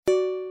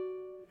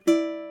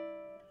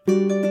Jen,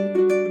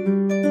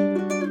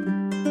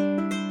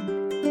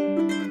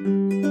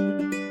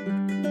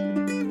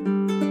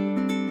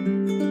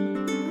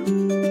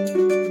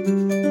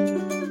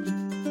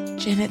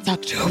 it's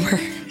October.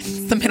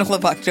 It's the middle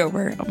of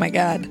October. Oh my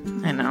God.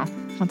 I know.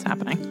 What's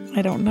happening?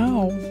 I don't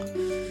know.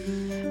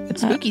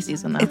 It's spooky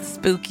season, though. It's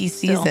spooky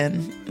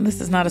season. This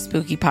is not a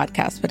spooky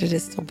podcast, but it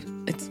is still,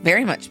 it's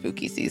very much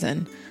spooky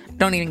season.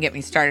 Don't even get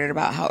me started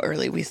about how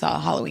early we saw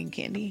Halloween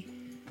candy.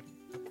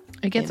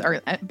 It gets early.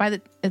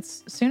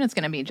 It's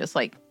going to be just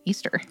like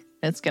Easter.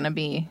 It's going to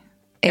be,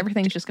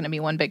 everything's just going to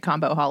be one big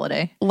combo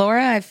holiday.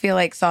 Laura, I feel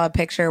like, saw a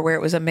picture where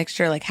it was a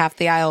mixture, like half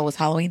the aisle was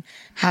Halloween,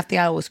 half the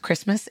aisle was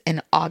Christmas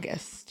in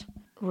August.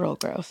 Real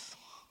gross.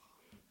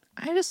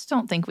 I just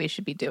don't think we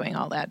should be doing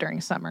all that during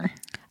summer.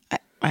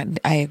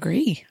 I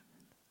agree.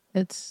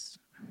 It's,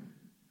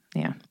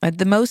 yeah. But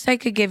the most I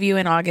could give you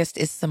in August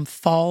is some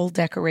fall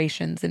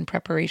decorations in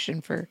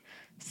preparation for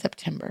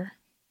September.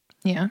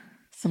 Yeah.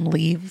 Some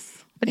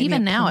leaves. But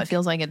even now, it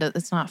feels like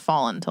it's not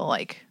fall until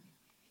like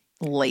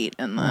late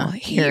in the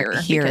here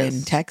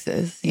in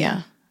Texas.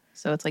 Yeah.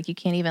 So it's like you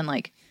can't even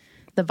like,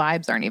 the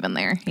vibes aren't even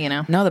there, you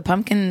know? No, the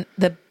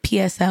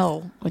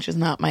PSL, which is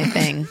not my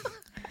thing.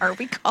 Are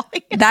we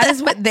calling it? That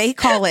is what they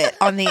call it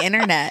on the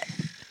internet.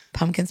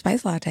 Pumpkin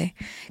spice latte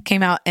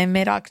came out in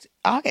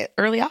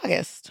early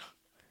August. It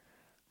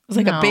was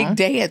like a big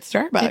day at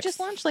Starbucks. It just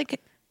launched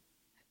like...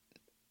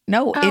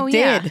 No, it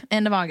did. Yeah.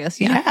 End of August.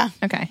 Yeah.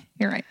 Okay.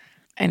 You're right.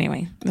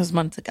 Anyway, it was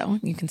months ago.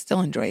 You can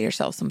still enjoy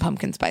yourself some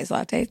pumpkin spice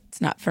latte.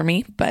 It's not for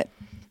me, but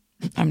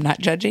I'm not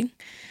judging.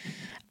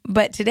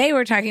 But today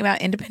we're talking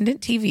about independent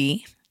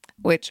TV,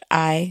 which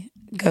I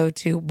go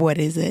to, what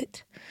is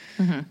it?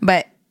 Mm-hmm.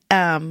 But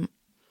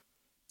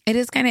it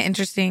is kind of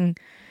interesting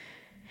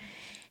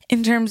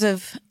in terms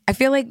of, I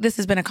feel like this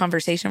has been a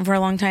conversation for a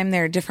long time.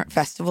 There are different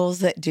festivals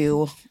that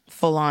do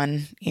full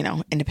on,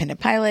 independent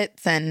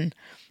pilots. And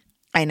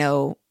I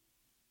know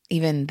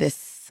even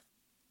this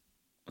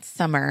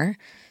summer,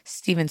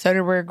 Steven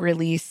Soderbergh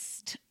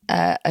released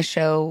a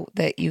show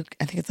that I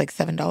think it's like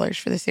 $7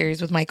 for the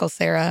series with Michael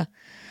Cera,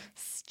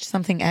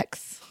 something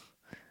X.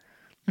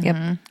 Yep.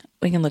 Mm-hmm.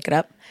 We can look it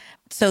up.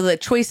 So the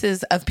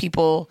choices of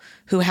people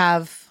who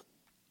have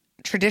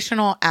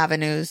traditional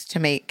avenues to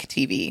make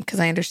TV, because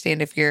I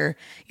understand if you're,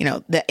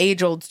 the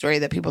age-old story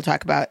that people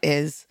talk about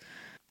is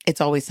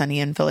It's Always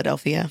Sunny in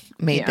Philadelphia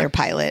made their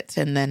pilot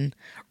and then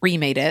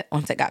remade it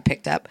once it got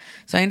picked up.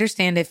 So I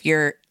understand if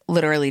you're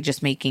literally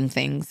just making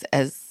things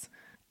as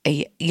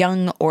a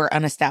young or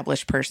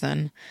unestablished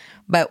person,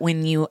 but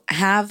when you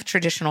have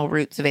traditional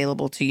routes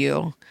available to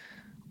you,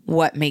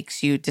 what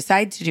makes you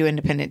decide to do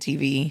independent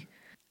TV?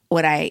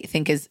 What I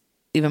think is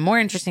even more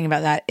interesting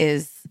about that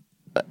is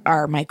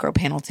our micro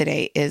panel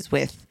today is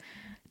with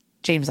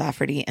James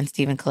Lafferty and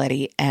Stephen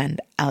Colletti and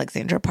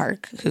Alexandra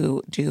Park,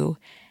 who do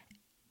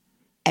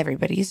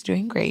Everybody's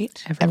Doing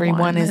Great.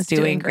 Everyone is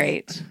doing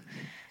great.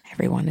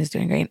 Everyone is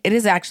doing great. It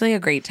is actually a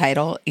great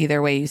title, either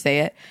way you say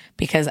it,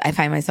 because I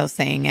find myself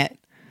saying it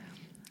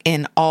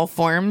in all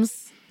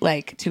forms,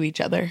 like to each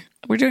other.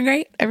 We're doing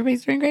great.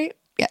 Everybody's doing great.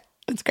 Yeah,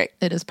 it's great.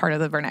 It is part of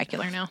the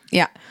vernacular now.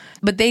 Yeah.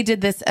 But they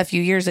did this a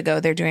few years ago.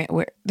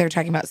 They're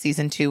talking about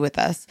season 2 with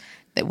us,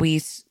 that we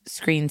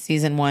screened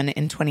season 1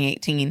 in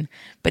 2018.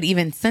 But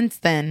even since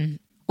then,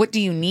 what do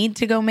you need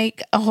to go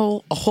make a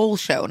whole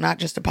show, not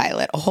just a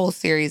pilot, a whole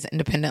series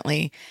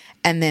independently?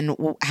 And then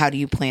how do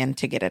you plan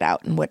to get it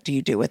out, and what do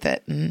you do with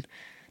it? And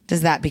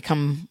does that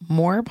become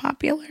more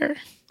popular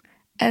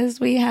as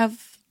we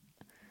have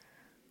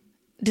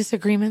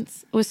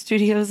disagreements with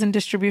studios and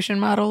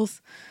distribution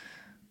models?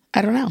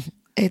 I don't know.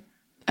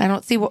 I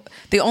don't see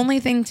the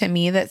only thing to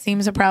me that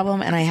seems a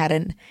problem, and I had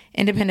an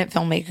independent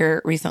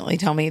filmmaker recently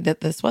tell me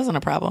that this wasn't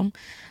a problem,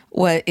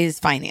 is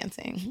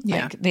financing.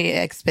 Yeah. Like the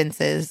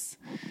expenses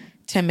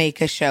to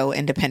make a show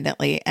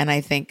independently. And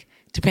I think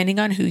depending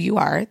on who you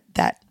are,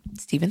 that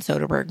Steven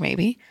Soderbergh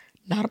maybe,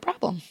 not a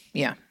problem.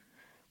 Yeah.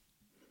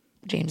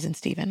 James and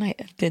Steven,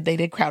 they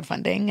did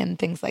crowdfunding and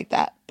things like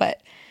that.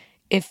 But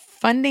if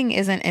funding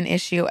isn't an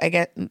issue, I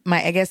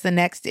guess the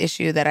next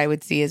issue that I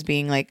would see as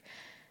being like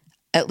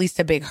at least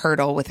a big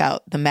hurdle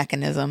without the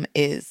mechanism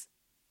is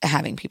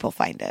having people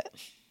find it.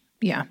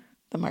 Yeah.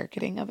 The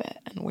marketing of it,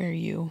 and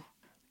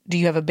do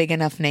you have a big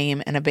enough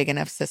name and a big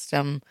enough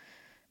system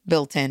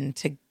built in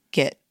to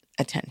get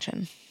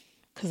attention?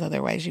 Because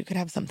otherwise you could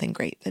have something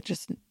great that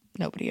just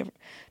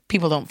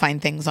people don't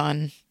find things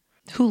on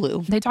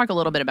Hulu. They talk a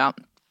little bit about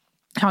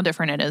how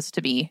different it is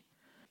to be,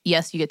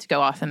 yes, you get to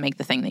go off and make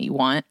the thing that you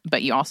want,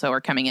 but you also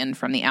are coming in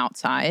from the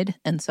outside.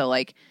 And so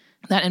like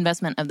that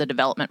investment of the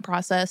development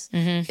process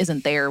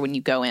isn't there when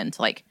you go in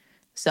to like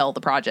sell the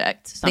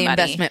project to somebody. The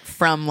investment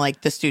from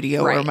like the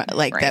studio or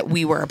like that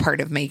we were a part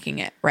of making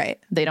it. Right.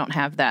 They don't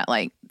have that,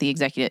 like the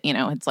executive,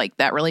 it's like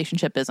that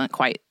relationship isn't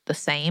quite the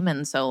same.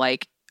 And so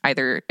like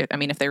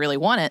if they really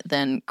want it,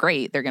 then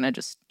great. They're going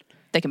to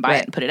they can buy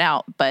it and put it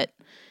out. But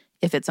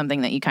if it's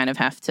something that you kind of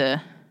have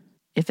to,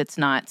 if it's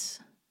not,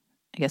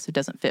 I guess it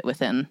doesn't fit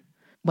within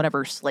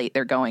whatever slate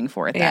they're going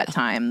for at that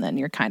time, then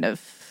you're kind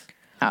of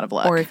out of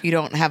luck. Or if you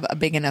don't have a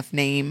big enough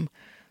name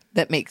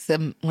that makes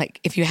them, like,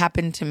 if you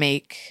happen to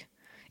make,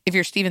 if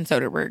you're Steven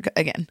Soderbergh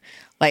again,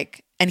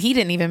 like, and he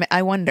didn't even,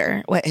 I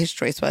wonder what his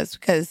choice was,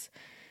 because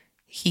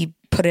he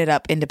put it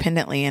up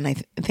independently, and I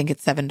think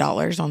it's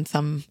 $7 on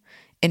some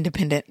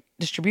independent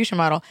distribution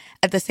model.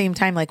 At the same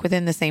time, like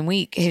within the same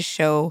week, his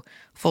show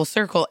Full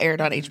Circle aired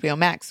on HBO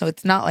Max. So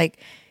it's not like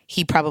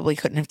he probably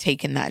couldn't have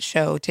taken that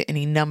show to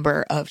any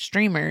number of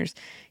streamers.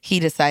 He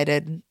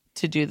decided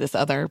to do this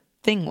other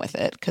thing with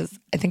it because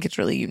I think it's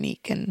really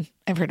unique, and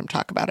I've heard him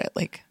talk about it.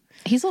 Like,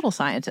 he's a little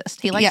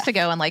scientist. He likes to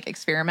go and like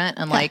experiment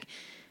and like,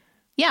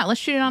 yeah, let's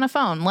shoot it on a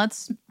phone.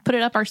 Let's put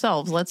it up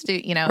ourselves. Let's do,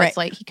 you know, it's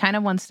like he kind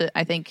of wants to,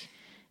 I think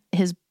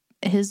he's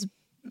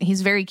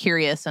very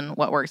curious in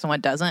what works and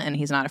what doesn't. And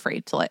he's not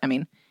afraid to, like, I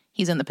mean,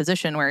 he's in the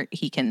position where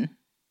he can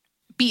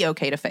be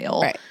okay to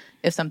fail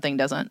if something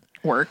doesn't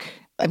work.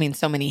 I mean,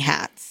 so many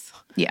hats.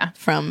 Yeah.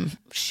 From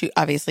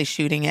obviously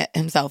shooting it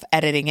himself,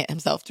 editing it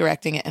himself,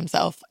 directing it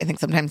himself. I think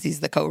sometimes he's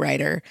the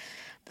co-writer.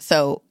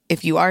 So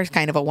if you are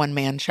kind of a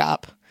one-man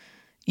shop,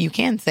 you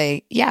can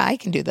say, yeah, I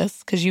can do this,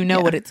 because you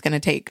know what it's going to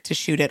take to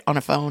shoot it on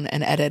a phone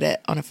and edit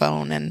it on a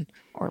phone and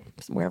or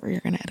wherever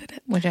you're going to edit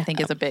it. Which I think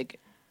is a big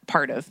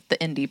part of the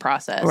indie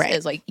process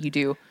is like you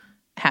do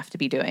have to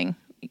be doing,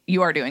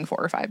 you are doing 4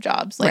 or 5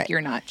 jobs. Like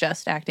you're not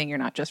just acting, you're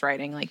not just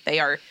writing. Like they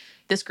are,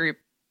 this group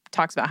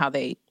talks about how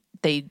they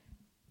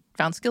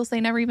found skills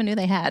they never even knew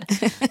they had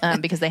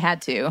because they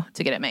had to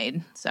get it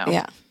made. So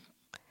yeah.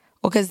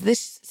 Well, because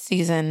this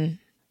season,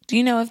 do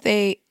you know if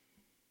they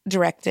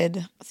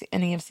directed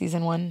any of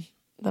season 1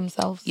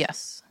 themselves?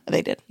 Yes.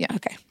 They did? Yeah.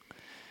 Okay.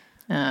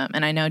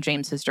 And I know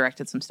James has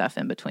directed some stuff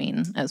in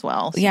between as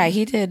well. So yeah,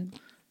 he did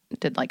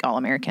like All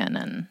American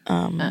and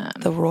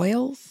The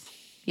Royals.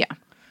 Yeah.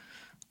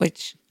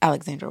 Which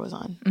Alexandra was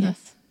on. Mm-hmm.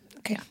 Yes.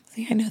 Okay.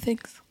 See, I know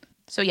things.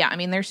 So yeah, I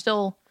mean,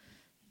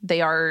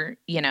 they are,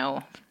 you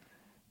know,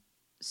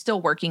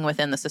 still working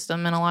within the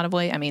system in a lot of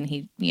ways. I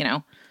mean,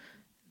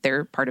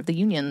 they're part of the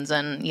unions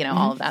and, you know,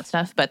 all of that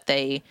stuff. But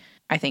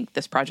I think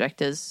this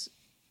project is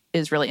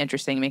really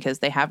interesting because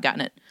they have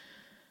gotten it,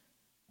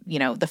 you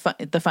know,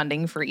 the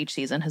funding for each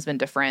season has been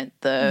different.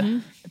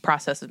 The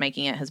process of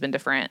making it has been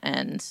different.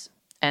 And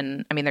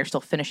I mean, they're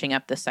still finishing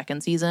up the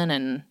second season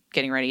and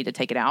getting ready to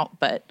take it out.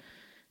 But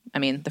I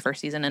mean, the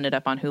first season ended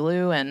up on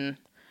Hulu and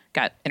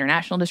got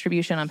international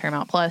distribution on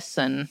Paramount Plus,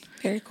 and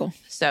very cool.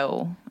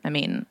 So, I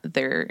mean,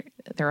 there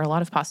are a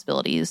lot of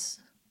possibilities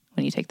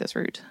when you take this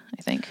route,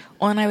 I think.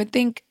 Well, and I would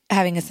think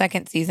having a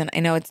second season, I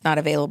know it's not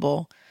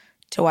available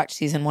to watch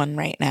season 1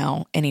 right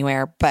now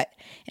anywhere, but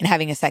in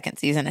having a second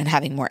season and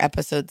having more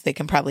episodes, they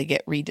can probably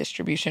get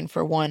redistribution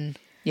for 1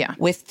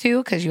 with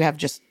 2, because you have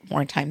just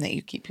more time that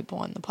you keep people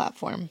on the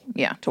platform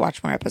to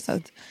watch more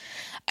episodes.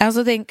 I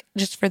also think,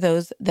 just for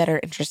those that are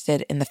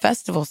interested in the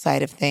festival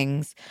side of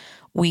things,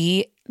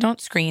 we don't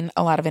screen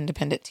a lot of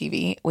independent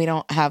TV. We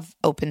don't have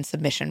open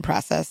submission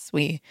process.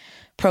 We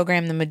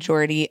program the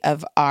majority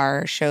of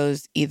our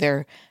shows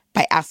either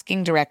by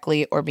asking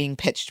directly or being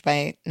pitched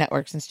by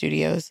networks and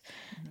studios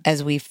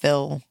as we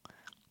fill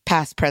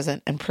past,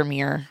 present, and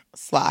premiere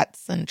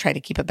slots and try to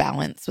keep a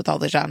balance with all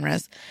the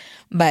genres.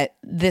 But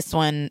this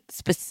one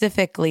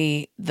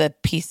specifically, the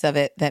piece of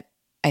it that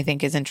I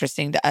think is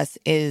interesting to us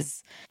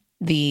is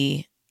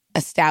the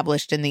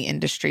established in the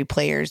industry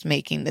players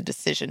making the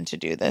decision to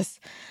do this.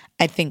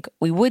 I think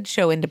we would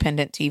show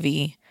independent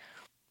TV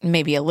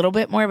maybe a little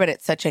bit more, but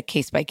it's such a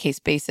case-by-case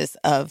basis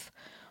of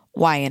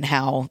why and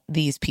how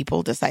these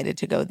people decided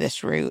to go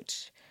this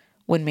route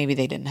when maybe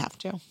they didn't have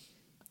to.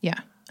 Yeah.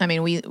 I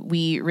mean,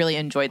 we really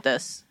enjoyed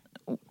this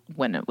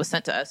when it was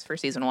sent to us for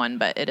season 1,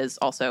 but it is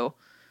also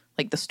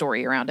like the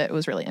story around it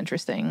was really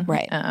interesting.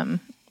 Right.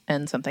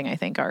 And something I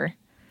think our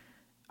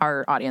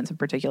audience in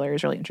particular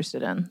is really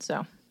interested in.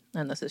 So,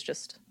 and this is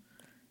just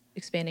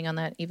expanding on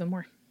that even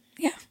more.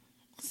 Yeah.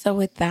 So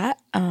with that,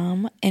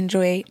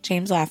 enjoy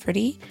James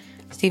Lafferty,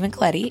 Stephen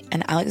Colletti,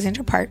 and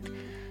Alexandra Park,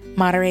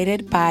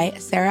 moderated by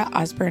Sarah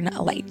Osborne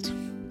Light.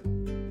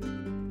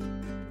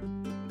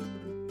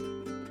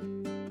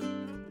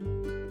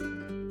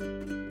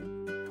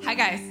 Hi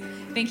guys,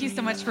 thank you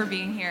so much for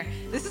being here.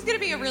 This is going to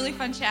be a really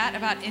fun chat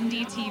about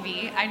indie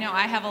TV. I know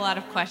I have a lot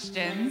of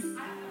questions.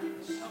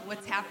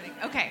 What's happening?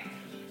 Okay.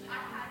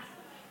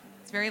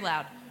 It's very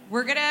loud.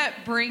 We're going to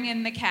bring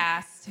in the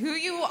cast, who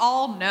you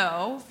all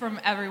know from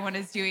Everyone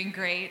is Doing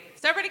Great.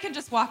 So everybody can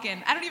just walk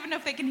in. I don't even know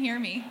if they can hear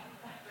me.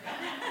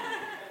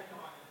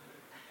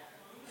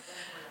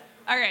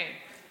 All right.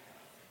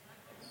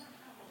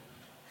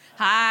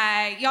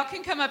 Hi. Y'all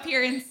can come up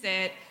here and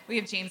sit. We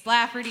have James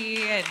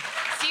Lafferty and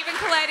Stephen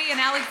Colletti and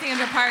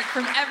Alexandra Park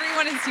from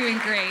Everyone is Doing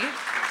Great.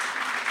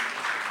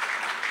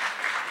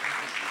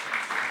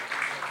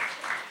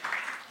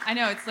 I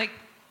know, it's like,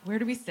 where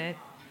do we sit?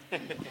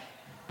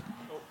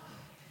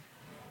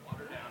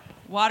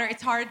 Water,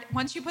 it's hard.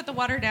 Once you put the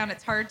water down,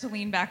 it's hard to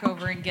lean back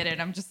over and get it.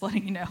 I'm just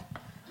letting you know.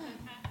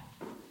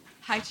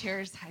 Hi,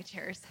 chairs. Hi,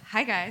 chairs.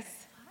 Hi, guys.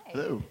 Hi.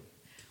 Hello.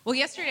 Well,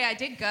 yesterday I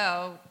did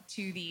go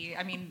to the,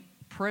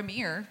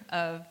 premiere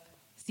of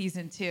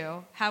season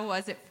 2. How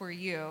was it for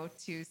you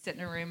to sit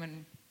in a room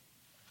and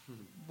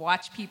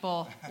watch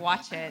people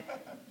watch it?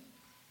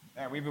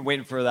 Yeah, we've been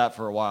waiting for that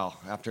for a while.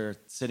 After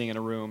sitting in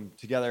a room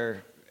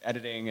together,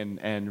 editing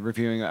and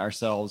reviewing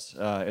ourselves,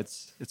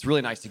 it's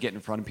really nice to get in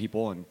front of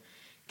people and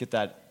get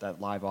that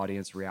live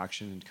audience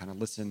reaction and kind of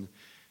listen,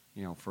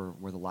 for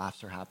where the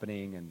laughs are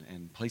happening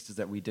and places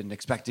that we didn't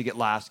expect to get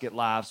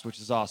laughs, which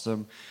is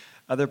awesome.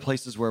 Other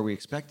places where we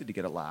expected to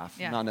get a laugh,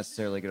 not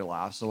necessarily get a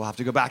laugh. So we'll have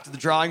to go back to the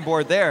drawing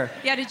board there.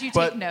 Yeah, did you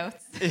take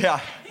notes? Yeah.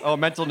 Oh,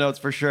 mental notes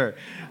for sure.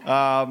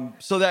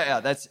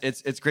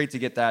 It's great to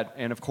get that.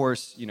 And of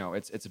course,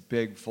 it's a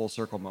big full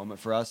circle moment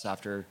for us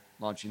after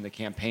launching the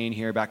campaign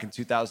here back in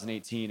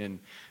 2018. And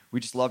we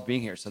just love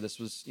being here. So this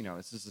was,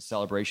 this is a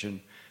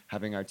celebration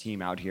having our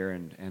team out here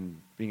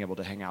and being able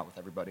to hang out with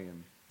everybody.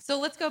 And so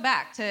let's go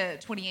back to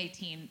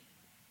 2018.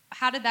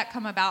 How did that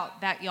come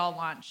about that y'all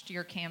launched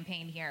your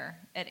campaign here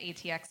at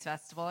ATX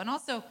Festival? And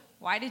also,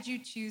 why did you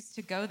choose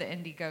to go the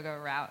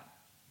Indiegogo route?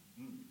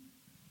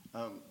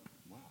 Wow.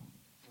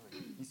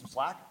 Need some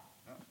slack?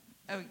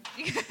 Oh,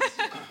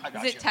 I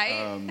got is it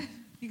tight?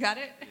 You got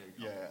it?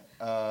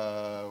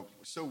 Yeah.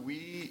 So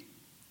we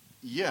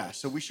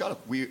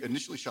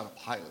initially shot a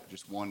pilot,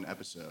 just one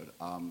episode,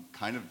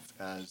 kind of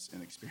as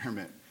an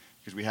experiment,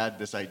 because we had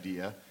this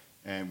idea.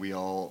 And we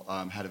all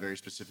had a very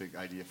specific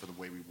idea for the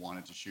way we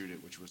wanted to shoot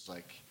it, which was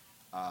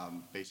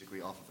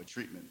basically off of a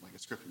treatment, like a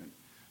scriptment.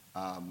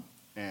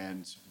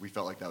 And we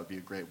felt like that would be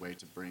a great way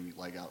to bring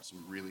out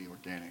some really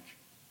organic,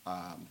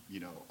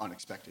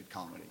 unexpected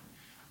comedy.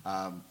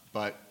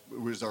 But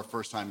it was our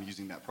first time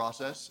using that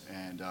process,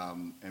 and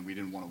we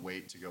didn't want to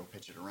wait to go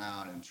pitch it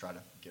around and try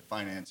to get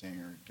financing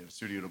or get a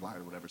studio to buy it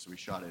or whatever. So we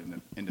shot it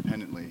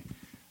independently.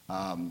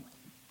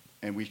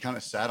 And we kind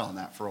of sat on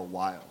that for a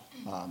while.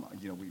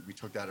 We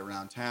took that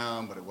around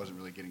town, but it wasn't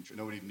really getting.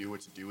 Nobody knew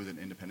what to do with an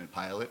independent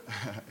pilot.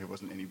 It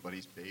wasn't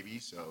anybody's baby,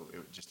 so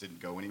it just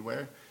didn't go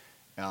anywhere.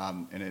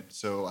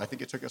 So I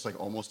think it took us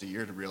almost a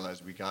year to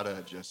realize we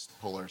gotta just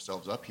pull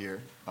ourselves up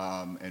here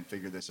and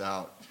figure this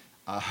out.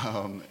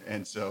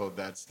 And so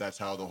that's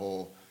how the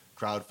whole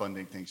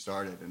crowdfunding thing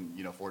started. And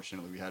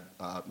fortunately, we had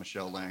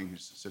Michelle Lang,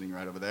 who's sitting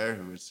right over there,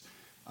 who is.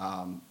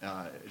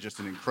 Just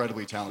an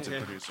incredibly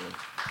talented producer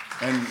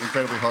and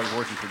incredibly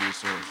hardworking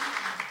producer.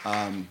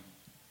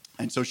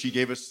 And so she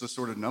gave us the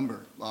sort of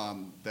number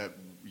that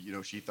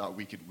she thought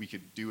we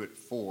could do it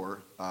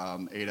for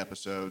 8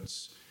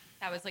 episodes.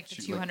 That was the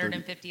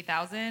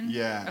 250,000?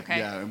 Yeah. Okay.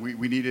 Yeah, and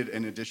we needed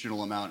an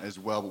additional amount as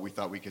well, but we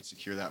thought we could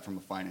secure that from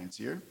a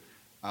financier.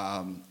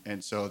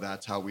 And so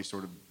that's how we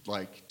sort of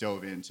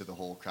dove into the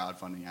whole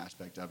crowdfunding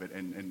aspect of it.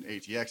 And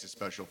ATX is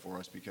special for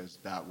us because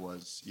that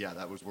was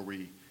where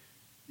we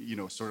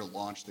sort of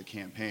launched the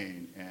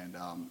campaign, and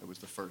it was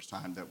the first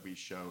time that we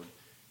showed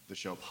the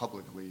show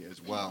publicly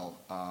as well,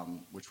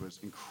 which was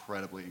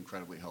incredibly,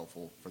 incredibly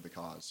helpful for the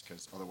cause,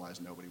 because otherwise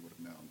nobody would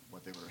have known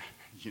what they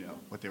were,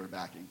 what they were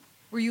backing.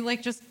 Were you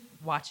just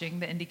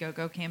watching the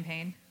Indiegogo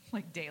campaign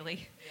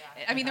daily?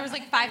 Yeah. I mean, there was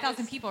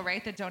 5,000 people,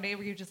 right, that donated.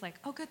 Were you just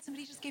oh, good,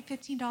 somebody just gave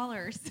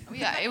 $15?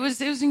 Yeah, it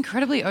was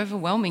incredibly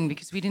overwhelming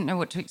because we didn't know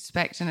what to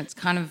expect, and it's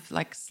kind of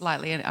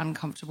slightly an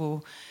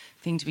uncomfortable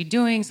thing to be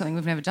doing, something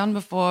we've never done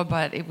before,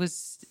 but it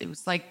was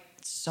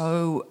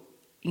so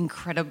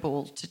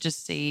incredible to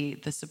just see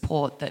the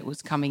support that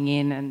was coming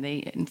in and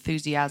the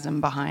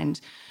enthusiasm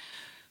behind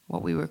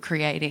what we were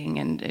creating.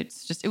 And it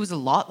was a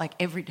lot.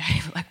 Every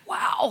day we're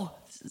wow,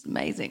 this is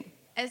amazing.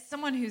 As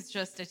someone who's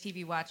just a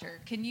TV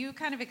watcher, can you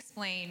kind of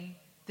explain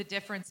the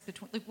difference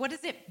between what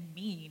does it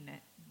mean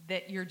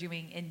that you're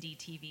doing indie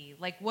TV?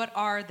 What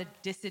are the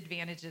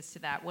disadvantages to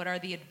that? What are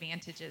the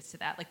advantages to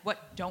that?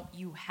 What don't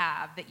you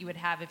have that you would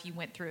have if you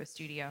went through a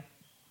studio?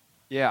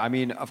 Yeah, I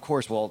mean, of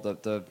course, well,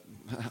 the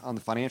on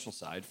the financial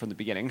side from the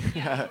beginning,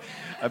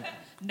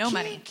 no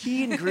money.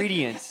 Key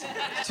ingredients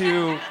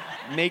to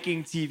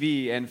making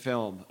TV and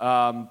film.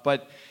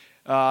 But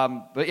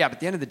yeah, at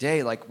the end of the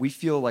day, we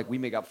feel we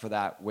make up for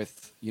that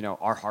with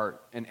our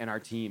heart and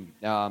our team,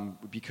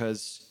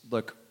 because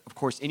look. Of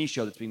course, any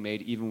show that's being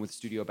made, even with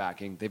studio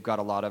backing, they've got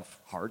a lot of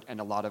heart and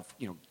a lot of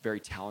very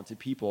talented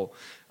people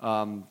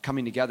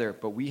coming together.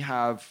 But we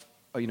have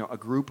a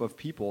group of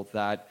people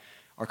that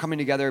are coming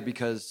together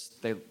because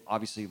they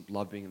obviously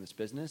love being in this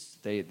business.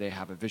 They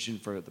have a vision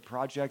for the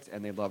project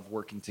and they love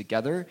working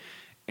together.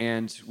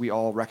 And we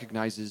all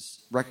recognize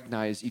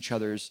each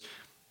other's,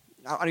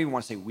 I don't even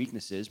want to say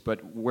weaknesses,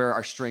 but where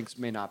our strengths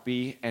may not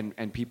be,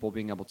 and people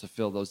being able to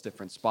fill those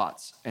different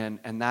spots. And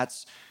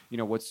that's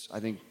what's, I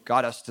think,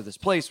 got us to this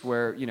place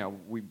where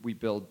we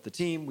build the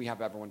team, we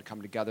have everyone to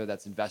come together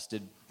that's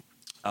invested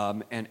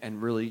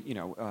and really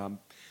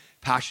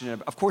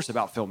passionate, of course,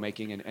 about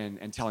filmmaking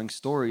and telling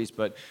stories,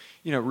 but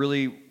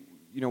really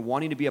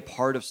wanting to be a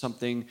part of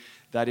something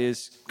that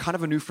is kind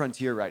of a new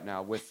frontier right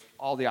now with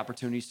all the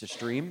opportunities to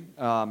stream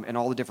and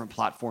all the different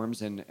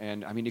platforms.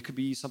 And I mean, it could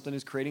be something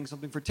as creating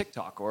something for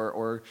TikTok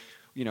or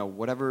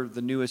whatever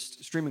the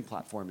newest streaming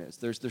platform is.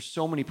 There's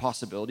so many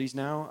possibilities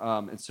now.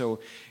 And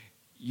so,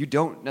 you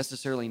don't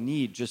necessarily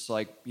need just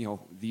like,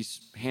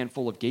 these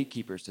handful of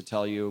gatekeepers to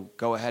tell you,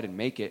 go ahead and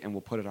make it and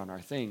we'll put it on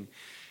our thing.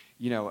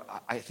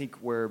 I think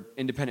where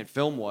independent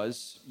film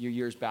was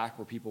years back,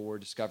 where people were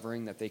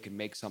discovering that they could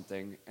make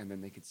something and then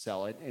they could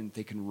sell it and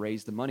they can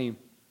raise the money.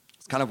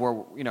 It's kind of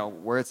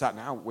where it's at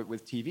now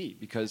with TV,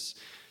 because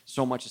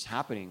so much is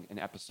happening in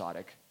the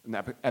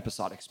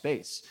episodic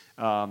space,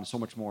 so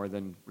much more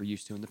than we're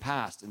used to in the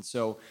past. And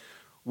so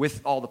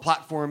with all the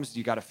platforms,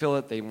 you got to fill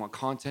it. They want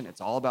content.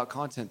 It's all about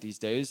content these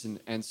days.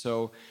 And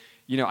so,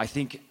 I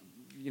think,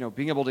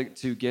 being able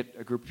to get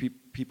a group of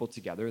people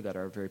together that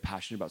are very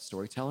passionate about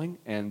storytelling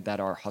and that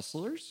are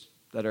hustlers,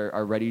 that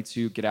are ready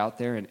to get out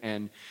there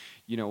and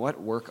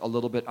work a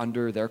little bit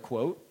under their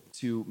quote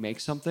to make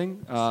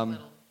something.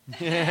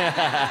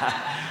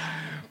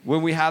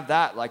 When we have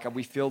that,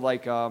 we feel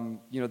like,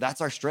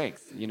 that's our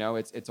strength.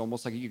 It's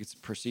almost like it's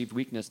perceived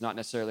weakness, not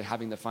necessarily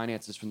having the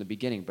finances from the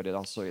beginning, but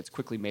it's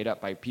quickly made up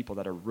by people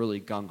that are really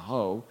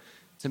gung-ho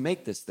to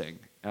make this thing.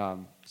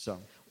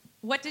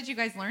 What did you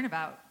guys learn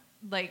about,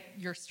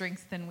 your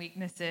strengths and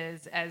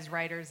weaknesses as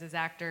writers, as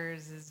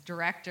actors, as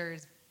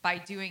directors, by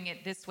doing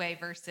it this way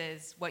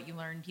versus what you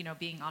learned,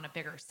 being on a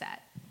bigger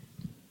set?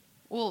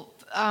 Well,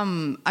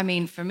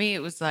 for me,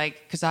 it was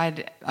because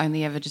I'd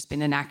only ever just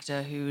been an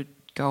actor who would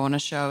go on a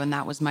show, and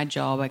that was my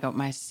job. I got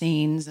my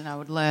scenes, and I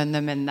would learn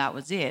them, and that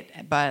was it.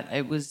 But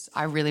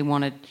I really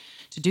wanted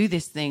to do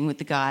this thing with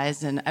the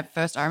guys, and at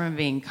first I remember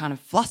being kind of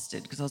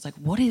flustered because I was like,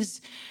 what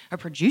is a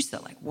producer?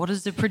 What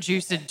does a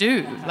producer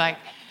do?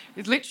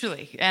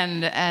 Literally.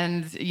 And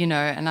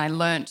I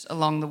learnt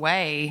along the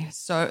way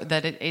so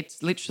that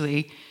it's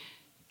literally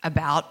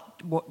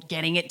about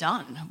getting it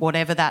done,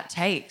 whatever that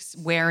takes,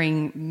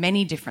 wearing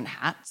many different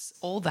hats,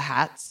 all the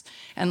hats.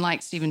 And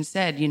like Stephen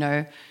said,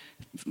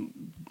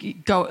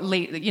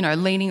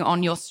 leaning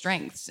on your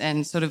strengths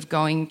and sort of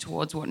going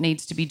towards what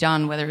needs to be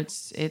done, whether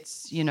it's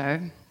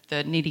the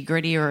nitty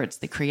gritty or it's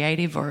the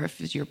creative, or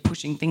if you're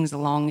pushing things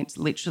along, it's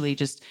literally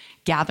just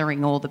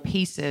gathering all the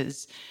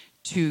pieces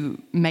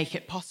to make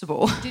it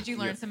possible. Did you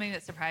learn something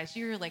that surprised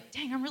you? You're like,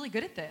 dang, I'm really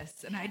good at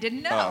this, and I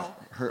didn't know.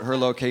 Her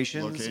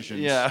locations.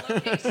 Yeah.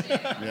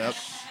 Yep.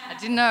 I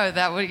didn't know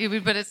that,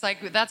 but it's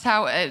that's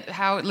how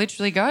it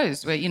literally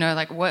goes.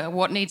 Where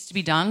what needs to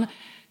be done,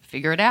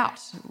 figure it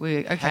out.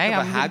 Heck of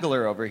a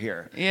haggler over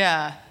here.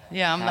 Yeah,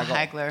 I'm the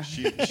haggler.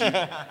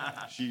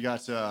 She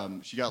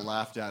got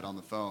laughed at on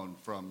the phone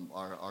from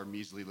our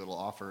measly little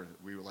offer.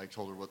 We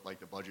told her what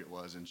the budget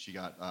was, and she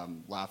got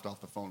laughed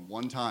off the phone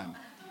one time.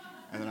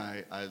 And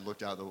then I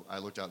looked out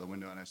the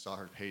window and I saw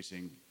her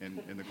pacing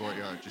in the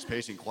courtyard, just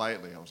pacing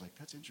quietly. I was like,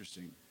 that's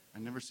interesting. I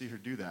never see her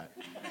do that.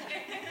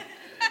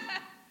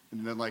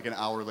 And then an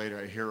hour later,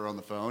 I hear her on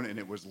the phone, and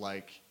it was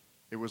like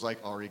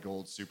Ari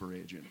Gold's Super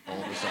Agent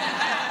all of a sudden.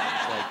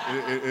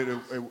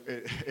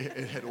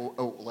 It had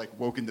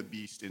woken the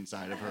beast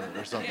inside of her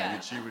or something,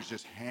 and she was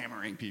just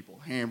hammering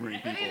people.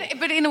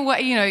 But in a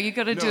way, you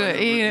got to do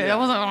it. I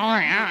wasn't.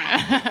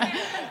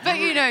 But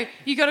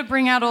you got to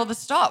bring out all the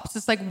stops.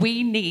 It's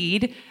we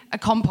need a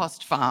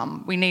compost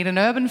farm. We need an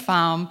urban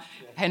farm.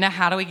 And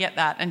how do we get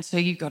that? And so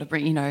you've got to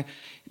bring,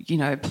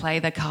 play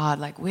the card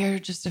we're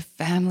just a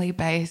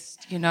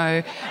family-based,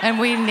 and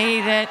we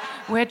need it.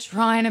 We're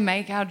trying to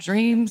make our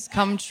dreams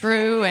come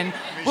true, and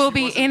we'll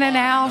be in and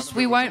out.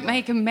 We won't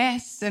make a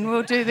mess, and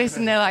we'll do this.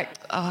 And they're like,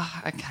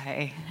 oh,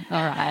 okay,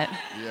 all right.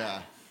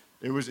 Yeah,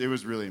 it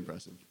was really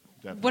impressive.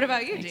 Definitely. What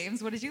about you,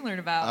 James? What did you learn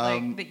about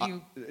that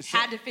you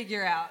had to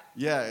figure out?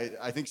 Yeah,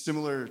 I think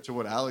similar to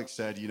what Alex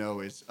said,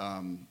 is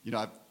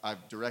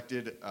I've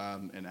directed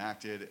and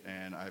acted,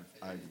 and I've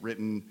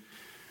written,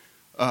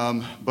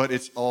 but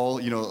it's all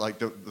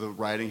the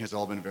writing has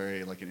all been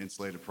very an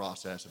insulated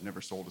process. I've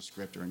never sold a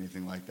script or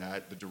anything like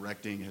that. The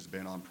directing has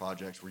been on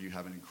projects where you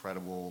have an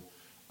incredible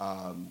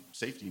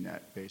safety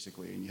net,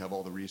 basically, and you have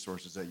all the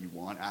resources that you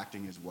want.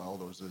 Acting as well,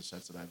 those are the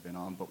sets that I've been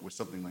on. But with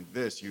something like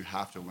this, you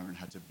have to learn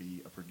how to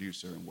be a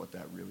producer and what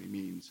that really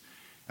means.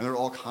 And there are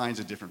all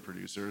kinds of different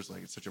producers,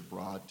 it's such a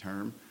broad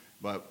term,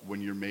 but when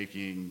you're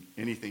making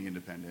anything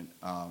independent,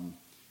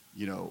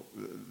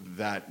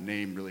 that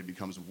name really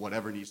becomes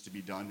whatever needs to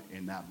be done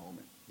in that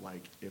moment.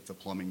 If the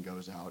plumbing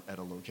goes out at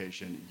a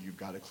location, you've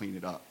got to clean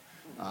it up.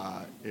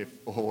 If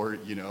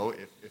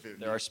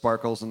there are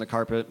sparkles in the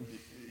carpet,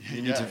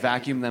 you need to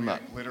vacuum them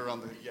up. We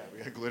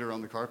got glitter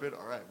on the carpet.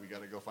 All right, we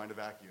got to go find a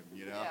vacuum.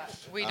 Yeah.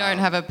 We don't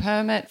have a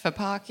permit for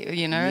parking.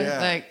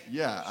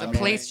 The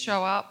police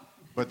show up.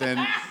 But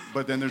then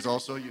there's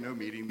also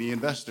meeting the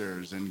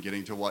investors and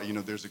getting to what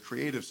there's a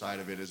creative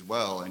side of it as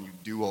well, and you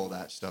do all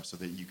that stuff so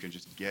that you can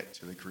just get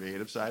to the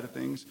creative side of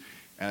things.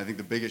 And I think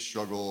the biggest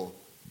struggle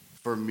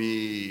for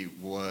me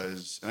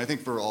was, and I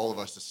think for all of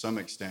us to some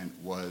extent,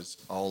 was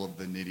all of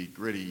the nitty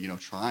gritty,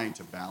 trying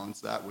to balance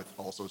that with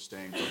also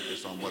staying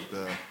focused on what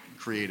the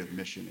creative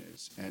mission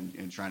is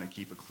and trying to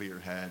keep a clear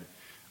head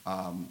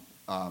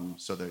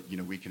so that,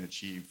 we can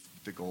achieve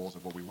the goals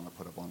of what we want to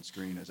put up on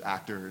screen as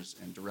actors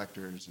and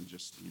directors and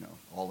just,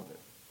 all of it.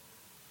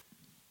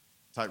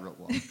 Tightrope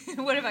walk.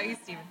 What about you,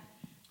 Stephen?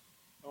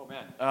 Oh,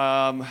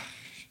 man.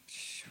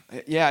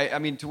 Yeah, I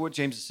mean, to what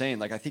James is saying,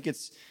 like I think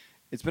it's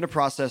been a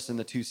process in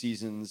the 2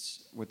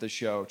 seasons with the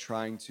show,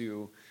 trying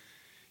to,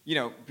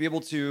 be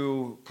able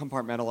to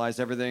compartmentalize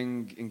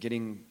everything and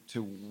getting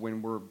to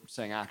when we're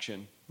saying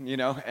action,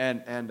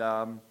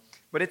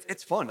 but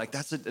it's fun. Like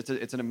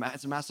it's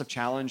a massive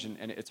challenge,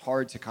 and it's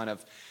hard to kind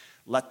of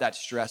let that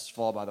stress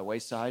fall by the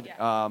wayside.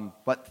 Yeah.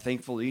 But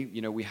thankfully,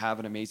 we have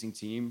an amazing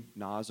team,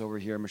 Nas over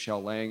here,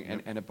 Michelle Lang,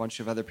 and a bunch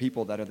of other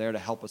people that are there to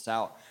help us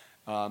out.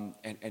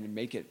 And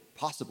make it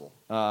possible.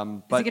 Is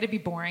it going to be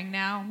boring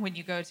now when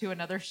you go to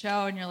another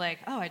show and you're like,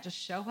 oh, I just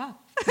show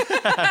up?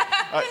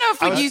 I don't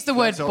know if we'd use the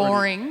word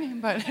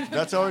boring, but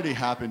That's already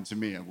happened to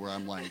me, where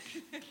I'm like,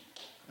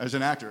 as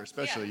an actor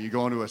especially, you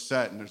go into a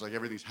set and there's like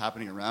everything's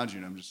happening around you,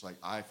 and I'm just like,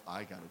 I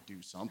got to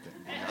do something.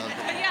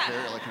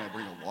 Like, can I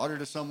bring a water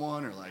to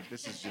someone, or like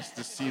this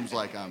seems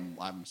like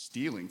I'm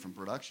stealing from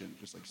production,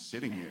 just like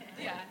sitting here.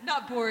 Yeah,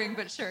 not boring,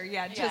 but sure.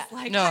 Yeah, just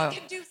like No. I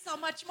can do so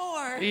much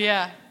more.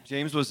 yeah.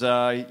 James was,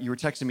 you were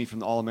texting me from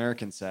the All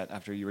American set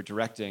after you were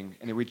directing,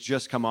 and we'd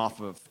just come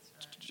off of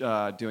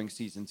doing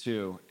season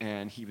 2,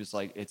 and he was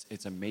like,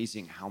 it's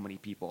amazing how many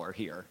people are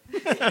here.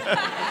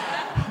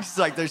 He's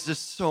like, there's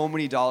just so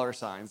many dollar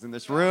signs in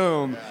this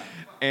room,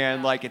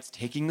 and like it's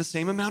taking the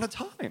same amount of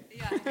time.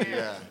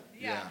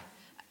 Yeah.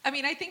 I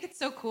mean, I think it's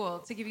so cool,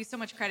 to give you so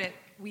much credit.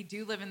 We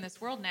do live in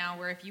this world now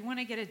where if you want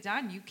to get it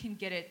done, you can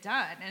get it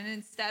done. And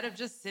instead of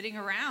just sitting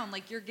around,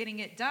 like, you're getting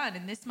it done.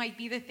 And this might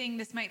be the thing,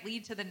 this might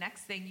lead to the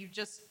next thing. You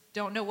just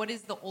don't know what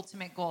is the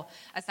ultimate goal,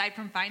 aside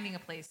from finding a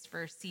place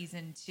for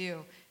season 2.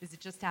 Is it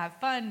just to have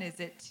fun? Is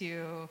it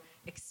to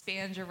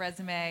expand your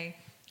resume?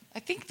 I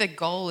think the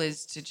goal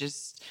is to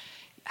just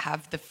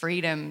have the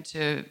freedom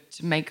to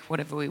make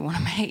whatever we want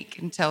to make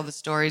and tell the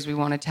stories we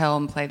want to tell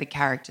and play the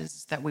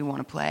characters that we want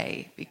to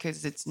play,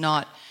 because it's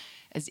not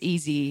as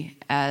easy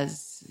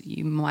as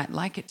you might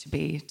like it to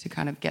be to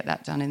kind of get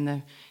that done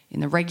in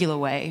the regular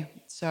way.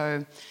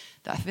 So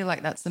I feel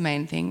like that's the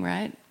main thing,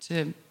 right?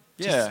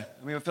 Yeah,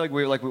 I mean, I feel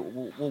like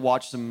we'll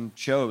watch some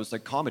shows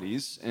like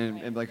comedies,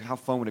 and like how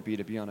fun would it be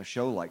to be on a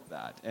show like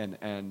that,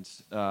 and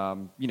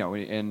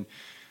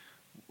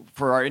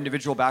for our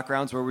individual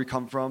backgrounds where we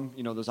come from,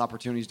 those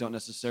opportunities don't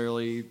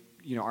necessarily,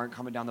 aren't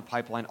coming down the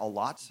pipeline a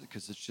lot,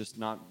 because it's just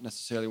not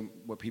necessarily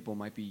what people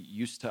might be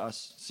used to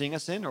us seeing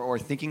us in or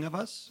thinking of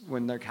us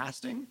when they're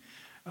casting.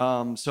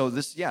 So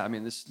this,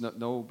 this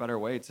no better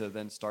way to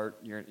then start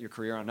your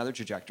career on another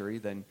trajectory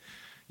than,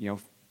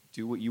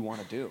 do what you want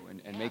to do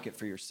and make it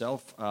for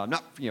yourself.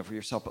 Not for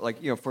yourself, but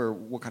like for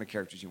what kind of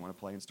characters you want to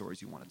play and stories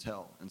you want to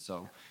tell. And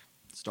so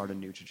start a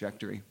new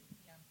trajectory.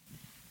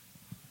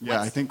 Yeah,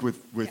 I think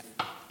with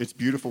it's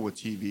beautiful with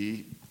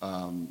TV.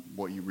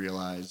 What you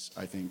realize,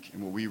 I think,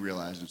 and what we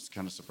realized, and it's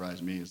kind of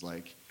surprised me, is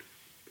like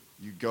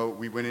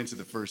we went into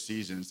the first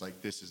season, it's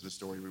like, this is the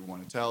story we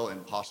want to tell,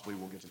 and possibly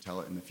we'll get to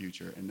tell it in the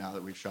future. And now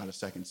that we've shot a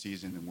second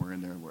season and we're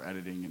in there and we're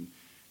editing, and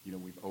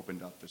we've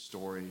opened up the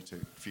story to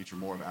feature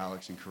more of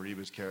Alex and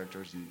Kariba's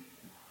characters, and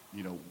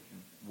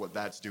what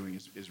that's doing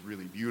is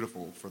really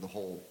beautiful for the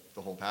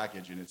whole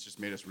package. And it's just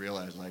made us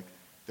realize, like,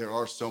 there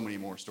are so many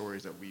more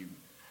stories that we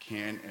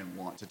can and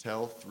want to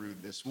tell through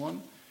this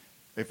one.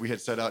 If we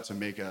had set out to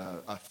make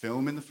a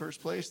film in the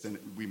first place, then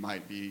we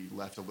might be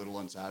left a little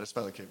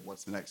unsatisfied. Like, okay,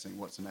 what's the next thing?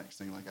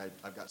 Like,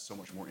 I've got so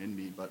much more in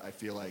me, but I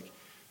feel like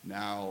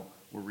now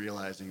we're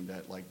realizing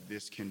that, like,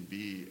 this can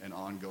be an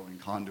ongoing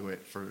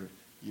conduit for,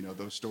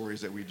 those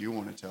stories that we do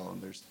want to tell.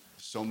 And there's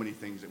so many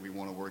things that we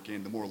want to work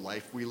in. The more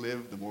life we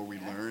live, the more we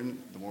learn,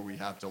 the more we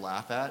have to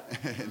laugh at,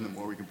 and the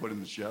more we can put in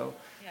the show.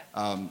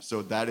 Yeah.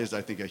 So that is,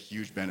 I think, a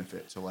huge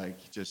benefit to,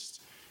 like,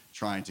 just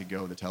trying to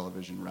go the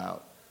television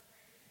route.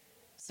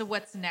 So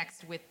what's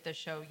next with the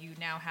show?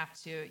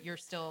 You're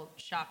still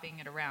shopping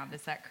it around,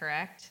 is that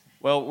correct?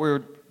 Well,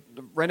 we're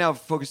right now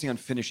focusing on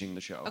finishing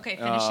the show. Okay,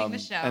 finishing the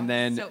show. And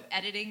then, so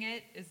editing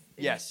it is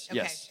yes, okay.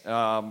 yes.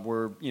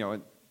 We're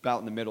about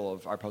in the middle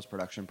of our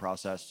post-production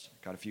process.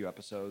 Got a few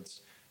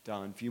episodes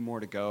done, a few more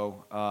to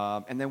go,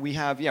 and then we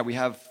have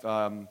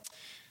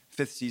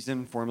fifth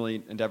season,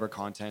 formerly Endeavor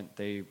Content.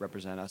 They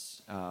represent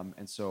us,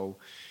 and so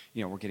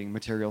we're getting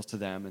materials to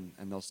them,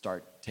 and they'll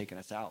start taking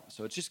us out.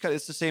 So it's just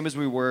it's the same as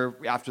we were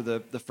after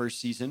the first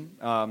season.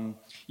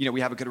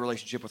 We have a good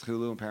relationship with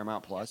Hulu and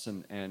Paramount Plus,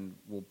 and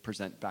we'll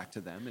present back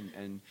to them,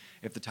 and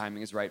if the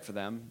timing is right for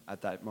them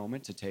at that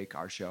moment to take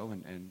our show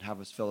and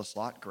have us fill a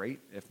slot, great.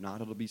 If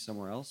not, it'll be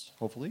somewhere else,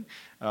 hopefully.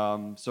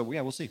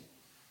 We'll see.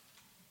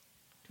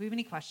 Do we have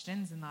any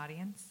questions in the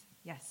audience?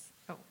 Yes.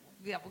 Oh,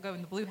 yeah, we'll go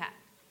in the blue hat.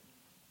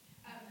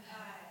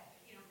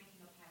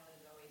 Making a pilot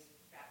is always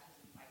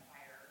baptism by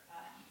fire.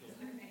 Is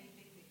there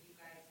anything that you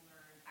guys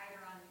learned,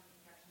 either on the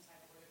production side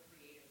or the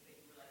creative, that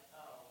you were like,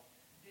 oh,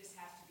 this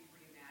has to be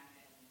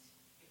reimagined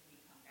if we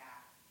come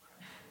back for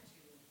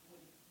episode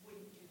 2?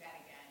 Wouldn't do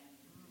that again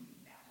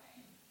that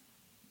way?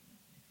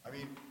 I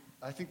mean,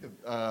 I think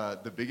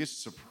the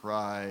biggest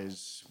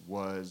surprise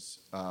was,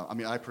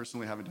 I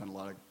personally haven't done a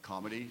lot of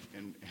comedy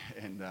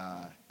in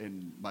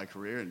my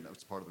career, and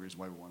that's part of the reason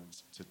why we wanted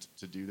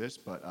to do this.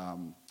 But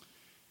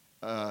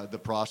the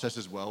process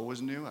as well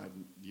was new. I'd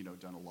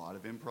done a lot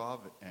of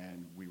improv,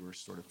 and we were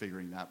sort of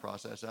figuring that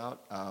process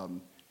out.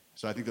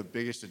 So I think the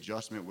biggest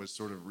adjustment was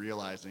sort of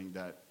realizing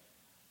that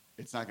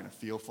it's not going to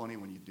feel funny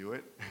when you do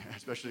it,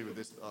 especially with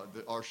this.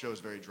 Our show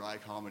is very dry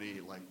comedy.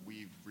 Like,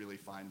 we really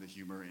find the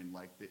humor in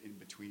like the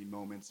in-between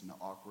moments and the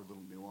awkward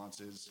little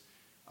nuances.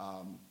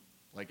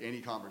 Like,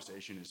 any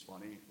conversation is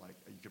funny. Like,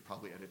 you could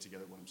probably edit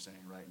together what I'm saying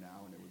right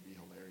now, and it would be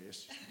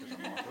hilarious because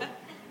I'm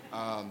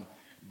awkward.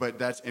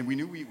 But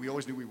we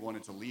always knew we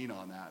wanted to lean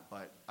on that.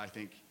 But I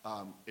think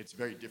it's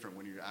very different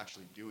when you're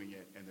actually doing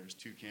it, and there's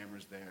 2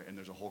 cameras there, and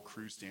there's a whole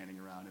crew standing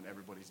around, and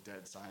everybody's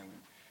dead silent.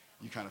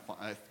 You kind of,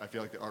 I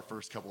feel like our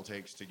first couple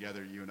takes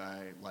together, you and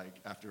I,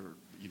 like after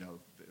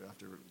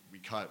we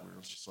cut, we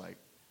were just like,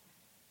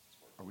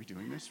 are we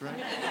doing this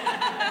right?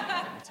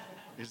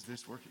 Is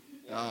this working?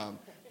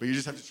 But you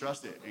just have to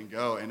trust it and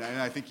go. And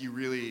I think you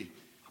really,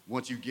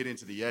 once you get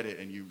into the edit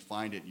and you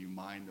find it, and you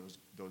mine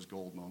those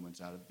gold moments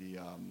out of the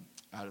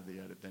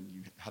edit, then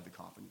you have the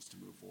confidence to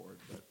move forward.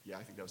 But yeah,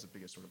 I think that was the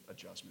biggest sort of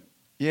adjustment.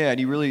 Yeah, and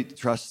you really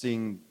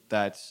trusting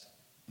that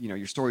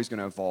your story's going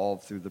to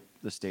evolve through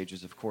the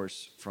stages, of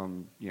course,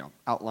 from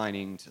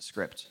outlining to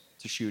script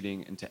to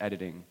shooting and to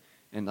editing.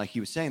 And like he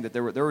was saying, that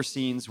there were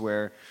scenes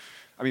where,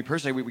 I mean,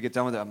 personally, we get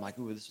done with it, I'm like,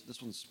 ooh,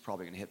 this one's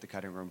probably going to hit the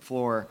cutting room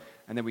floor.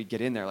 And then we get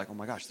in there like, oh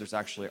my gosh, there's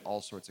actually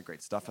all sorts of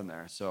great stuff in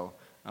there. So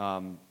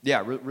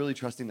really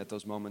trusting that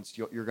those moments,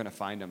 you're going to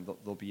find them,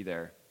 they'll be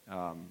there,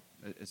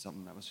 is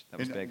something that was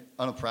big.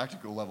 On a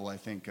practical level, I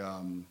think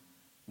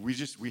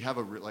we have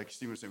like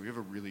Steve was saying, we have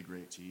a really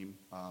great team.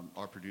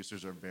 Our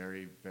producers are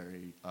very,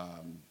 very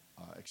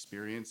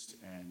experienced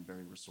and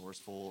very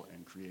resourceful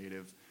and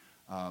creative.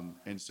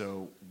 And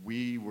so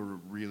we were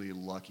really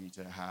lucky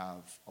to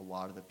have a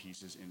lot of the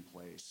pieces in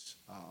place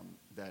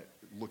that,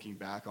 looking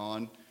back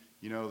on,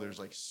 there's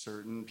like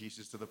certain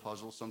pieces to the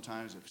puzzle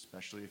sometimes,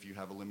 especially if you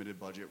have a limited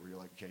budget, where you're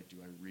like, okay, do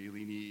I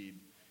really need,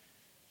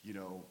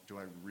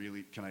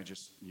 can I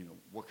just,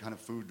 what kind of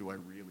food do I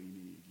really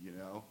need,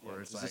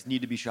 Or it's does like, this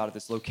need to be shot at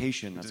this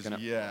location? That's going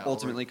to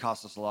ultimately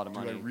cost us a lot of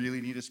money. Do I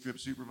really need a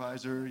script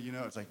supervisor?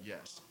 It's like,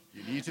 yes.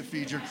 You need to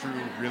feed your crew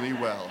really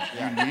well.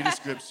 You need a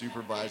script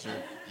supervisor.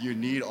 You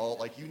need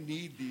you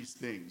need these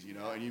things,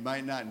 and you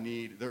might not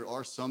need, there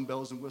are some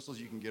bells and whistles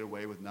you can get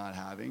away with not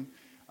having,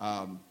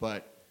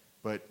 but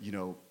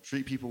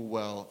treat people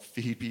well,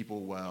 feed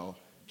people well,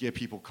 get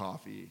people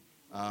coffee,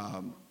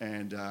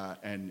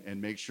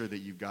 and make sure that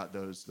you've got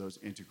those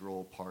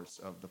integral parts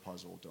of the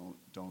puzzle.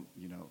 Don't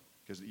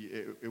because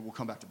it will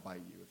come back to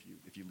bite you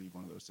if you leave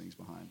one of those things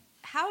behind.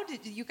 How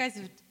did you guys,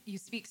 you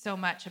speak so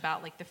much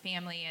about like the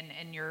family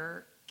and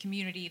your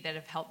community that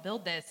have helped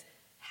build this.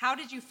 How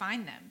did you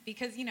find them?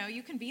 Because,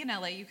 you can be in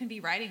LA, you can be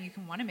writing, you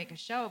can want to make a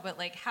show, but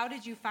like, how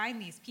did you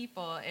find these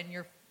people and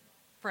your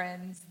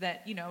friends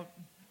that,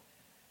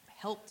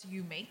 helped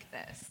you make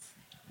this?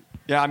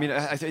 Yeah, I mean,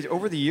 I think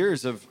over the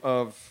years of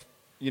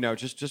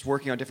just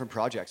working on different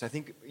projects, I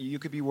think you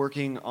could be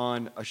working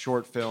on a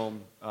short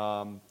film,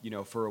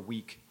 for a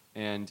week,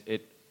 and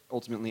it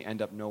ultimately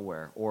end up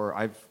nowhere. Or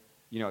I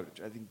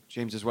think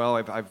James as well,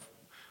 I've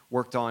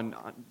worked on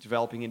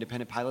developing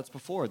independent pilots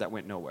before that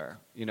went nowhere,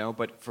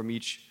 but from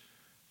each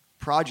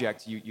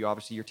project, you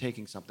obviously you're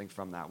taking something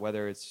from that,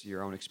 whether it's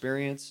your own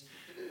experience,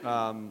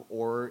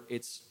 or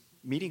it's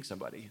meeting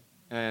somebody.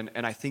 And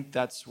I think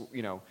that's,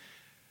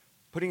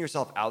 putting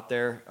yourself out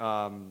there,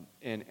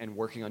 and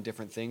working on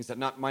different things that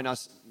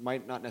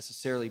might not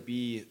necessarily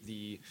be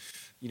the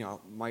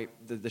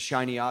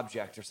shiny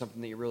object or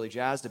something that you're really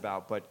jazzed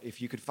about. But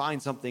if you could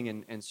find something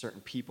in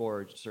certain people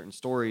or certain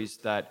stories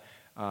that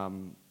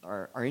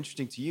are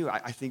interesting to you,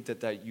 I think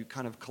that you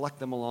kind of collect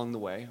them along the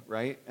way,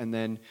 right? And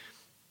then,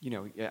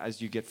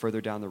 as you get further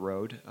down the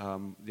road,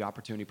 the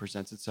opportunity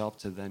presents itself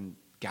to then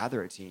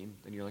gather a team.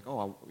 Then you're like,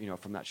 oh,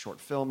 from that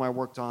short film I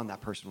worked on, that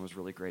person was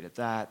really great at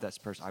that. This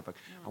person,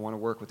 I want to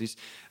work with these.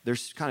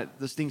 There's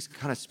those things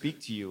kind of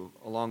speak to you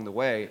along the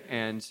way,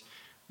 and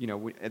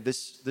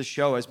this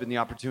show has been the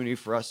opportunity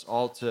for us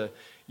all to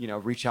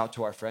reach out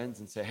to our friends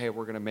and say, hey,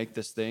 we're going to make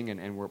this thing,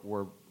 and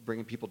we're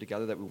bringing people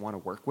together that we want to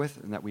work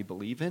with and that we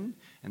believe in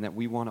and that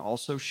we want to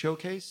also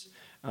showcase.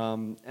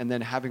 And then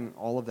having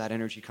all of that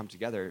energy come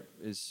together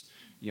is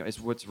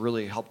what's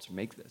really helped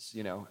make this.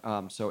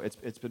 So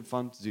it's been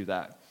fun to do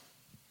that.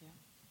 Yeah.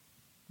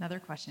 Another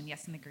question,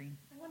 yes, in the green.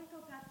 I want to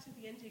go back to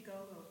the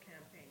Indiegogo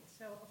campaign.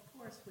 So of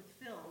course, with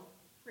film,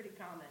 pretty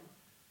common.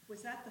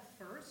 Was that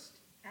the first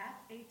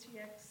at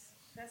ATX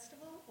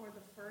Festival or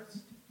the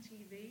first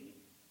TV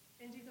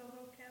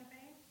Indiegogo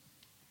campaign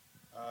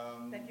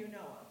that you know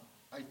of?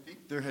 I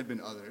think there had been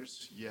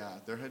others. Yeah,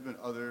 there had been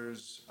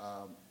others,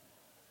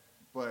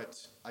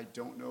 but I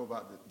don't know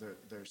about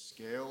their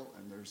scale.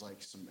 And there's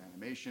like some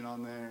animation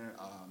on there.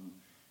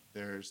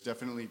 There's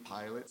definitely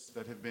pilots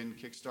that have been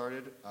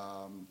kickstarted.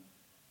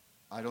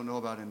 I don't know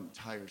about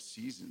entire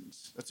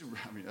seasons. That's a good.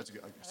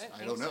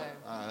 I don't know. So.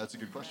 That's a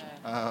good question.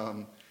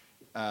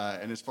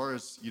 And as far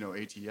as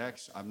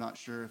ATX, I'm not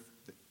sure if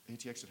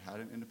ATX had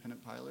an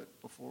independent pilot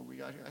before we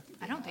got here.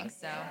 I don't think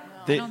so.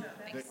 I don't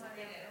think so.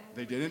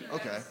 They didn't?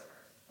 Okay.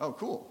 Oh,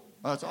 cool.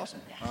 Oh, that's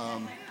awesome.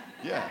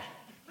 Yeah.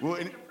 Well,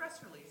 A press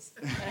release.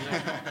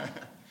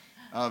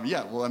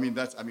 yeah. Well,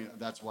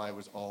 that's why it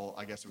was all.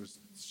 I guess it was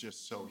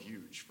just so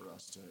huge for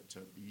us to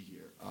be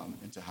here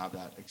and to have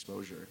that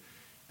exposure.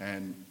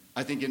 And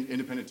I think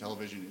independent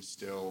television is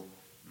still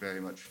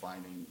very much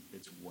finding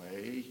its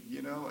way.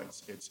 You know,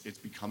 it's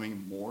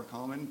becoming more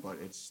common, but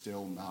it's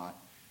still not.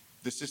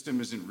 The system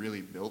isn't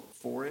really built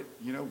for it.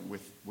 You know,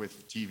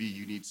 with TV,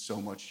 you need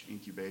so much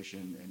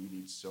incubation and you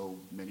need so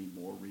many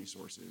more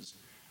resources.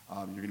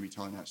 You're going to be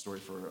telling that story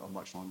for a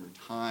much longer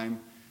time.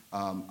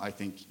 I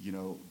think, you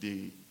know,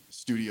 the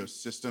studio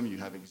system, you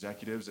have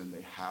executives and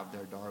they have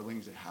their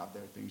darlings, they have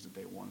their things that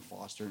they want to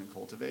foster and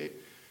cultivate.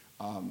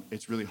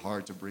 It's really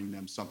hard to bring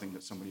them something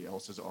that somebody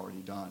else has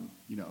already done,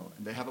 you know,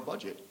 and they have a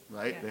budget,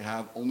 right? Yeah. They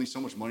have only so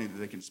much money that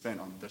they can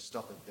spend on the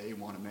stuff that they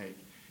want to make.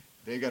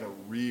 They got to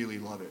really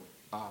love it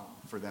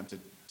for them to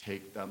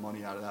take that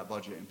money out of that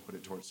budget and put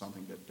it towards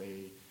something that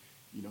they,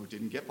 you know,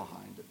 didn't get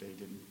behind, that they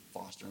didn't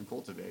foster and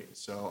cultivate.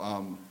 So,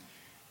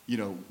 you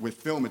know, with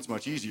film, it's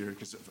much easier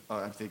because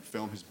I think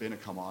film has been a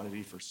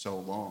commodity for so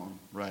long,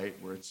 right?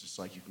 Where it's just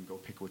like you can go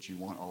pick what you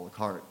want a la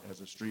carte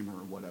as a streamer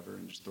or whatever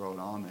and just throw it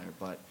on there.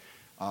 But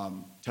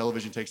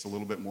television takes a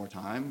little bit more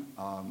time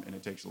and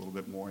it takes a little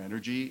bit more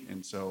energy.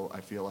 And so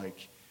I feel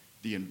like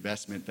the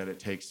investment that it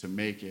takes to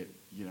make it,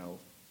 you know,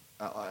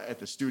 at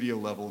the studio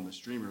level and the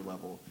streamer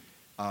level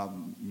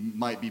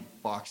might be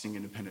boxing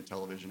independent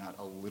television out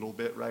a little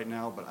bit right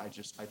now. But I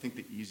think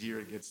the easier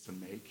it gets to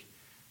make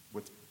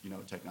with, you know,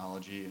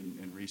 technology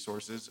and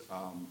resources,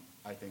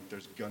 I think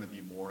there's going to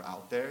be more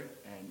out there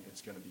and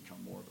it's going to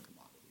become more of a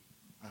commodity,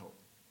 I hope.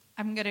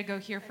 I'm going to go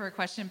here for a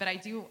question, but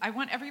I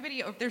want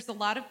everybody, there's a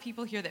lot of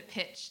people here that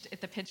pitched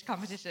at the pitch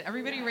competition.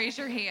 Everybody raise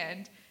your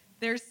hand.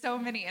 There's so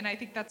many, and I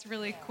think that's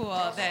really cool.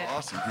 Awesome.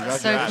 So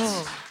Congratulations.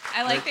 cool.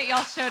 I like that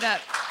y'all showed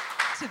up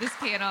to this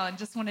panel and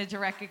just wanted to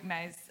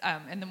recognize,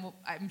 and then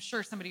I'm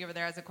sure somebody over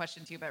there has a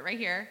question too, but right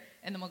here,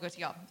 and then we'll go to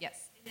y'all.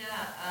 Yes. Yeah,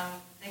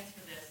 thanks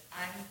for this.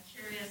 I'm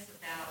curious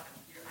about,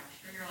 I'm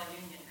sure you're all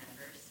union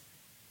members.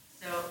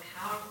 So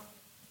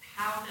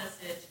how does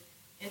it,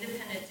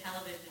 independent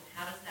television,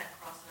 how does that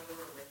cross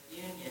over with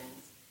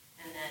unions?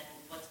 And then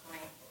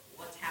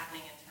what's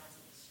happening in terms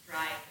of the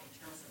strike, in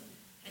terms of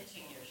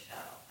pitching your show?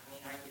 I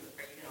mean, are you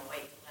going to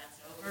wait till that's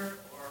over,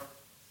 or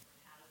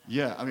how does that?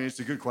 Yeah, I mean, it's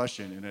a good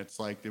question, and it's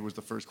like it was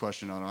the first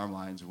question on our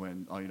minds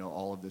when you know,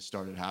 all of this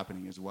started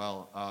happening as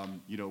well.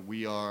 You know,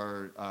 we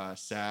are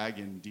SAG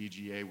and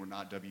DGA. We're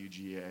not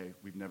WGA.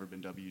 We've never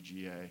been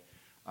WGA.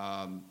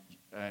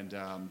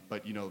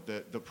 But you know,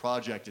 the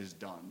project is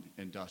done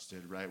and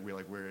dusted, right?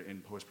 We're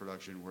in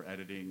post-production. We're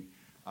editing.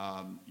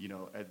 You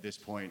know, at this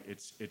point,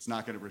 it's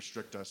not going to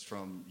restrict us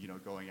from, you know,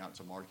 going out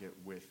to market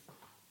with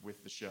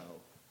the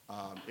show.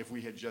 If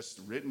we had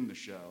just written the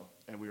show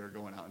and we were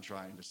going out and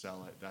trying to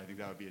sell it, I think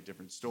that would be a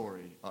different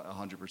story,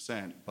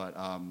 100%.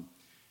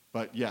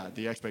 But yeah,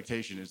 the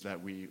expectation is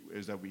that we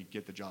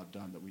get the job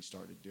done that we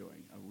started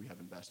doing. We have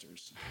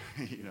investors,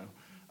 you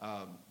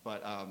know.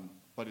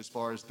 But as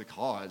far as the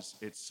cause,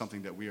 it's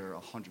something that we are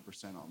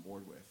 100% on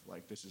board with.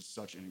 Like, this is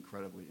such an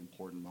incredibly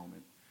important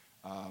moment.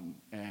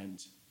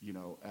 And you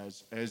know,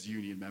 as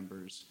union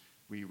members,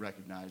 we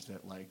recognize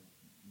that, like,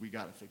 we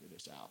got to figure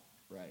this out,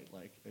 right?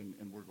 Like,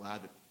 and we're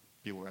glad that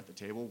people were at the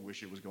table.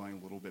 Wish it was going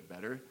a little bit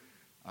better.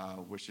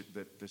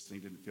 That this thing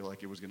didn't feel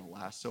like it was going to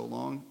last so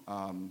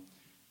long.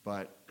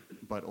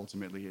 But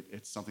ultimately,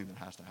 it's something that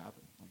has to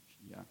happen. Like,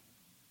 yeah.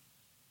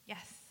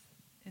 Yes.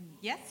 And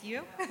yes,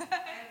 you. I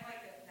have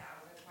like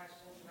 1,000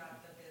 questions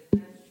about the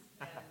business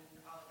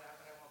and all of that,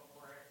 but I won't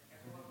bore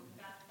everyone with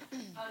that.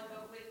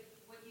 But with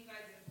what you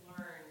guys have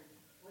learned,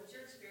 what's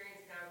your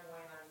experience now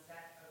going on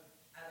set of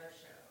other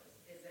shows?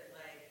 Is it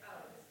like,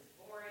 oh, this is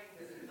boring?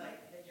 Is it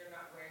like that you're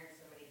not wearing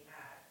so many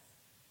hats?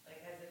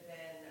 Like, has it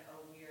been a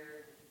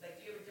weird,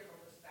 like, do you have a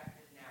different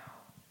perspective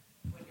now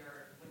when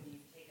you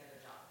take other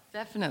jobs?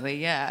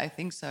 Definitely, yeah, I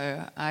think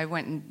so.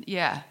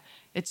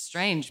 It's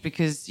strange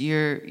because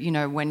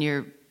when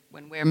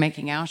we're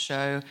making our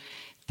show,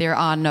 there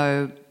are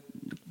no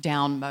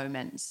down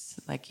moments.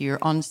 Like, you're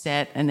on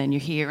set and then you're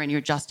here and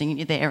you're adjusting and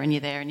you're there and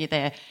you're there and you're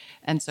there.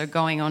 And so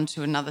going on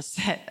to another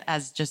set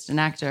as just an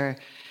actor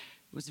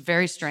was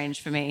very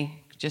strange for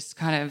me. Just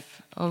kind of,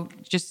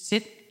 just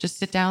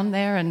sit down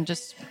there and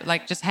just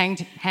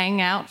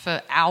hang out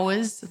for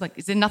hours. Like,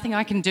 is there nothing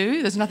I can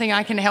do? There's nothing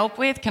I can help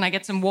with? Can I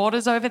get some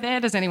waters over there?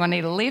 Does anyone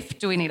need a lift?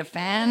 Do we need a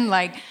fan?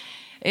 Like,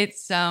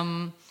 it's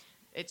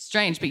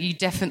strange, but you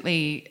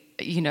definitely,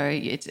 you know,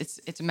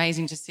 it's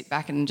amazing to sit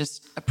back and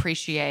just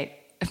appreciate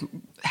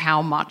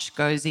how much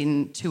goes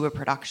into a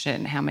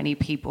production, how many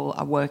people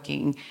are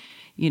working,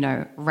 you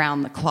know,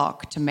 round the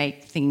clock to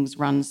make things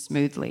run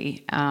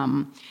smoothly,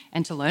 and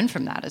to learn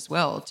from that as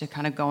well, to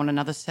kind of go on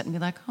another set and be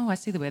like, oh, I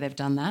see the way they've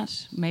done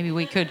that. Maybe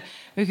we could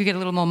get a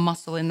little more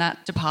muscle in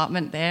that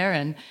department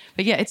there.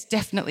 But yeah, it's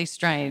definitely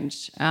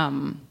strange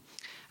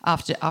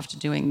after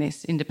doing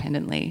this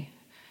independently.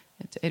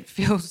 It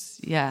feels,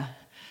 yeah,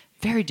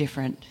 very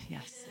different.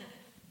 Yes.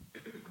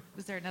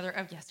 Was there another?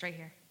 Oh, yes, right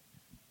here.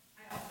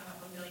 I also have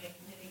a million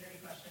committee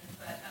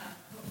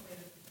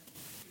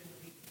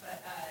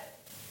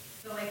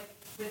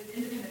with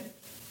independent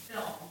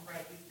film,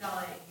 right, you sell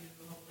it, you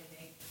hopefully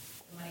make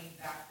the money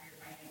back for your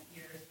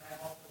financiers, but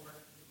I've also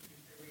worked with a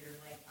producer where you're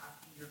like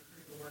asking your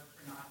crew to work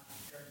for not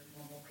their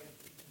normal rates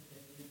because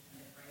it is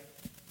independent, right?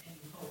 And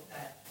you hope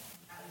that,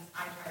 at least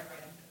I try to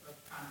write into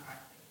both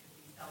contracts, like if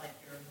we sell it,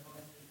 there are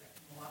bonuses that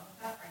come along with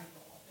that. Are you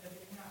also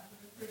doing that for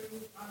the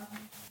crew on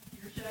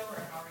your show, or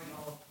how are you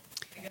all,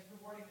 I guess,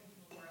 rewarding the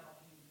people who are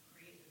helping you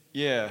create this?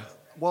 Yeah.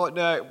 Well,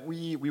 no,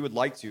 we would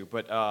like to,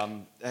 but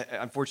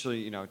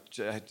unfortunately,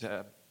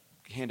 to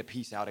hand a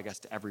piece out, I guess,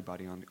 to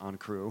everybody on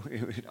crew,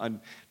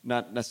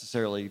 not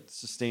necessarily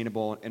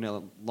sustainable in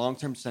a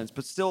long-term sense,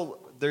 but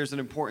still there's an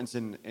importance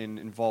in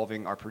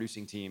involving our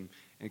producing team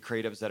and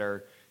creatives that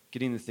are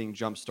getting the thing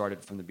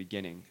jump-started from the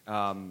beginning,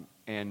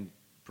 and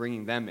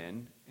bringing them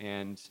in,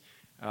 and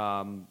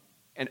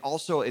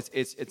also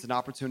it's an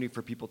opportunity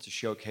for people to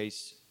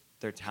showcase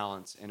their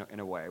talents in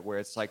a way where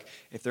it's like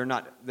if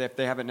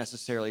they haven't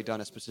necessarily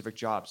done a specific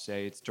job,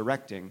 say it's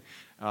directing,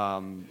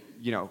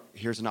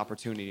 here's an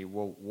opportunity,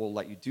 we'll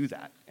let you do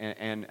that,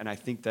 and I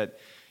think that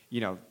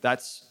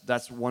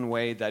that's one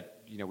way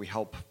that we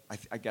help,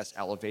 I guess,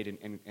 elevate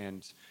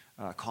and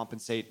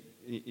compensate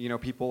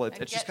people. It's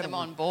just get them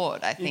on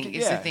board, I think,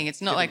 is the thing.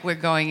 It's not like we're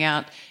going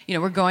out,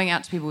 we're going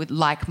out to people with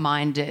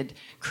like-minded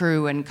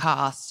crew and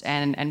cast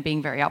and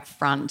being very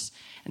upfront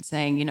and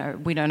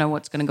saying, we don't know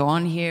what's going to go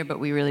on here, but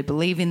we really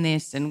believe in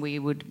this and we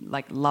would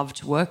love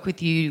to work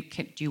with you.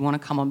 Do you want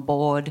to come on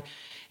board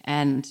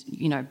and,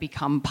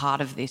 become part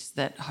of this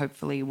that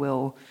hopefully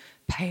will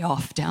pay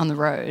off down the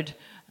road?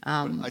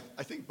 I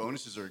think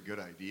bonuses are a good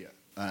idea.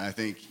 I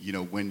think,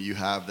 when you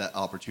have that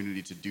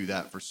opportunity to do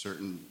that for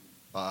certain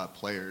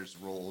players'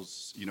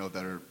 roles,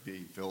 that are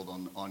being filled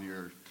on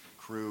your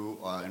crew,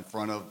 in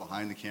front of,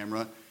 behind the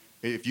camera,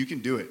 if you can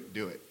do it,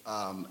 do it.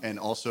 And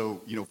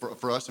also,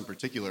 for us in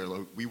particular,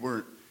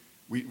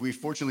 we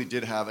fortunately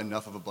did have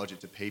enough of a budget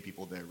to pay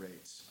people their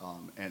rates,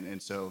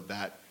 and so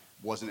that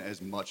wasn't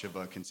as much of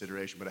a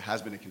consideration, but it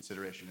has been a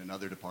consideration in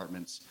other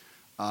departments.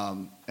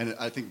 And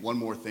I think one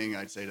more thing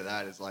I'd say to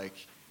that is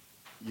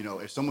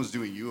if someone's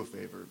doing you a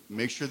favor,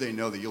 make sure they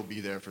know that you'll be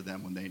there for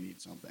them when they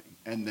need something,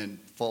 and then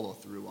follow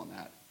through on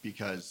that.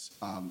 Because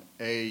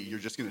A, you're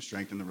just going to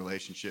strengthen the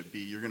relationship.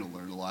 B, you're going to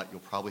learn a lot.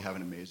 You'll probably have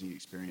an amazing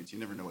experience. You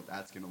never know what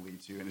that's going to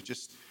lead to, and it's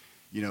just,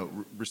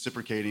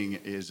 reciprocating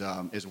is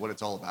what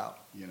it's all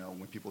about.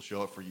 When people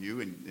show up for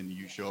you and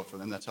you show up for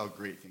them, that's how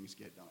great things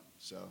get done.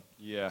 So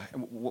yeah,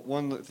 and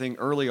one thing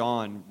early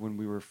on when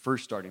we were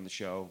first starting the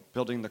show,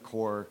 building the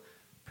core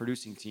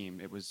producing team,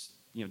 it was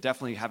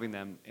definitely having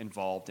them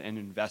involved and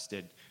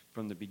invested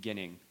from the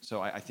beginning.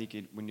 So I think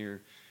when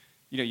you're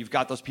you've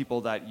got those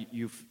people that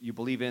you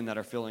believe in that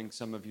are filling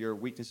some of your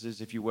weaknesses,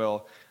 if you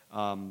will,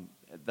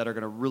 that are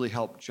going to really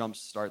help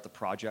jumpstart the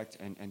project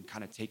and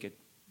kind of take it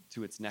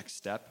to its next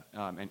step,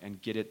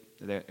 and get it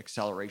the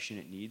acceleration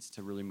it needs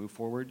to really move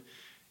forward.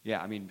 Yeah,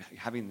 I mean,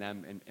 having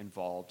them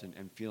involved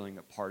and feeling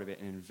a part of it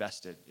and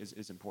invested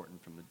is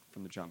important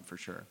from the jump for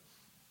sure.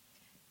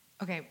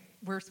 Okay,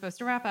 we're supposed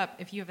to wrap up.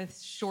 If you have a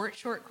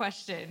short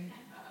question,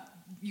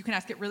 you can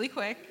ask it really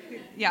quick.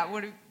 Yeah,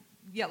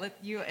 let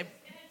you. I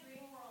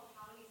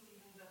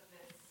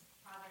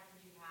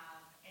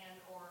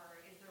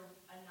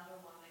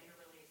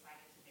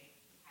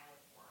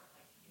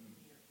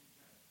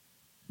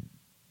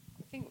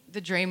think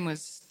the dream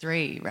was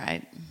 3,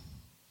 right?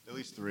 At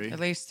least 3. At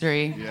least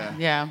 3.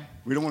 Yeah.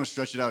 We don't want to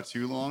stretch it out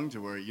too long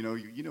to where you're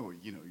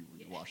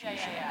watching the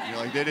show. You're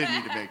like, they didn't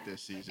need to make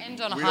this season.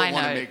 End on a we high don't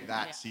want note. to make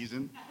that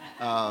season.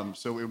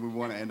 So we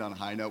want to end on a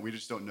high note. We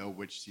just don't know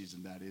which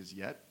season that is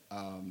yet.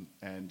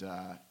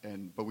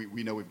 But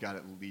we know we've got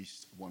at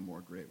least one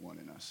more great one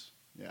in us.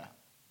 Yeah.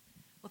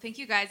 Well, thank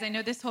you guys. I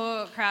know this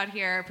whole crowd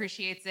here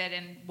appreciates it,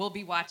 and we'll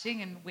be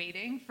watching and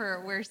waiting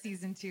for where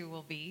season 2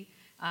 will be.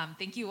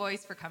 Thank you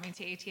always for coming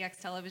to ATX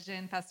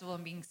Television Festival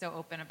and being so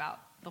open about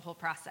the whole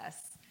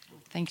process.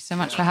 Thank you so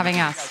much for having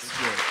us.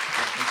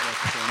 Thank you guys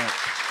for showing up.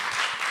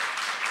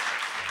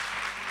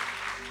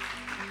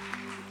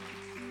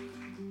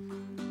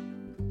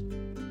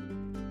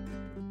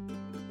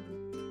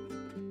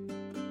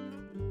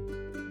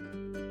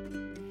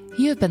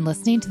 You have been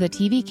listening to the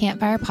TV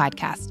Campfire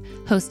podcast,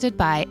 hosted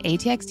by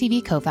ATX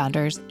TV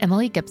co-founders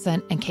Emily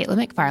Gibson and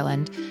Caitlin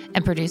McFarland,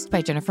 and produced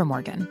by Jennifer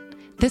Morgan.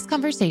 This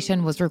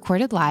conversation was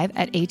recorded live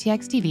at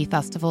ATX TV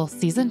Festival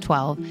Season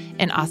 12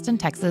 in Austin,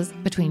 Texas,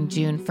 between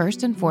June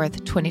 1st and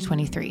 4th,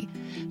 2023.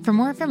 For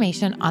more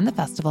information on the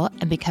festival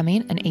and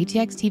becoming an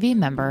ATX TV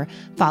member,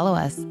 follow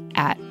us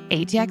at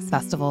ATX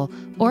Festival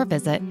or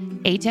visit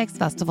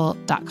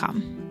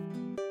atxfestival.com.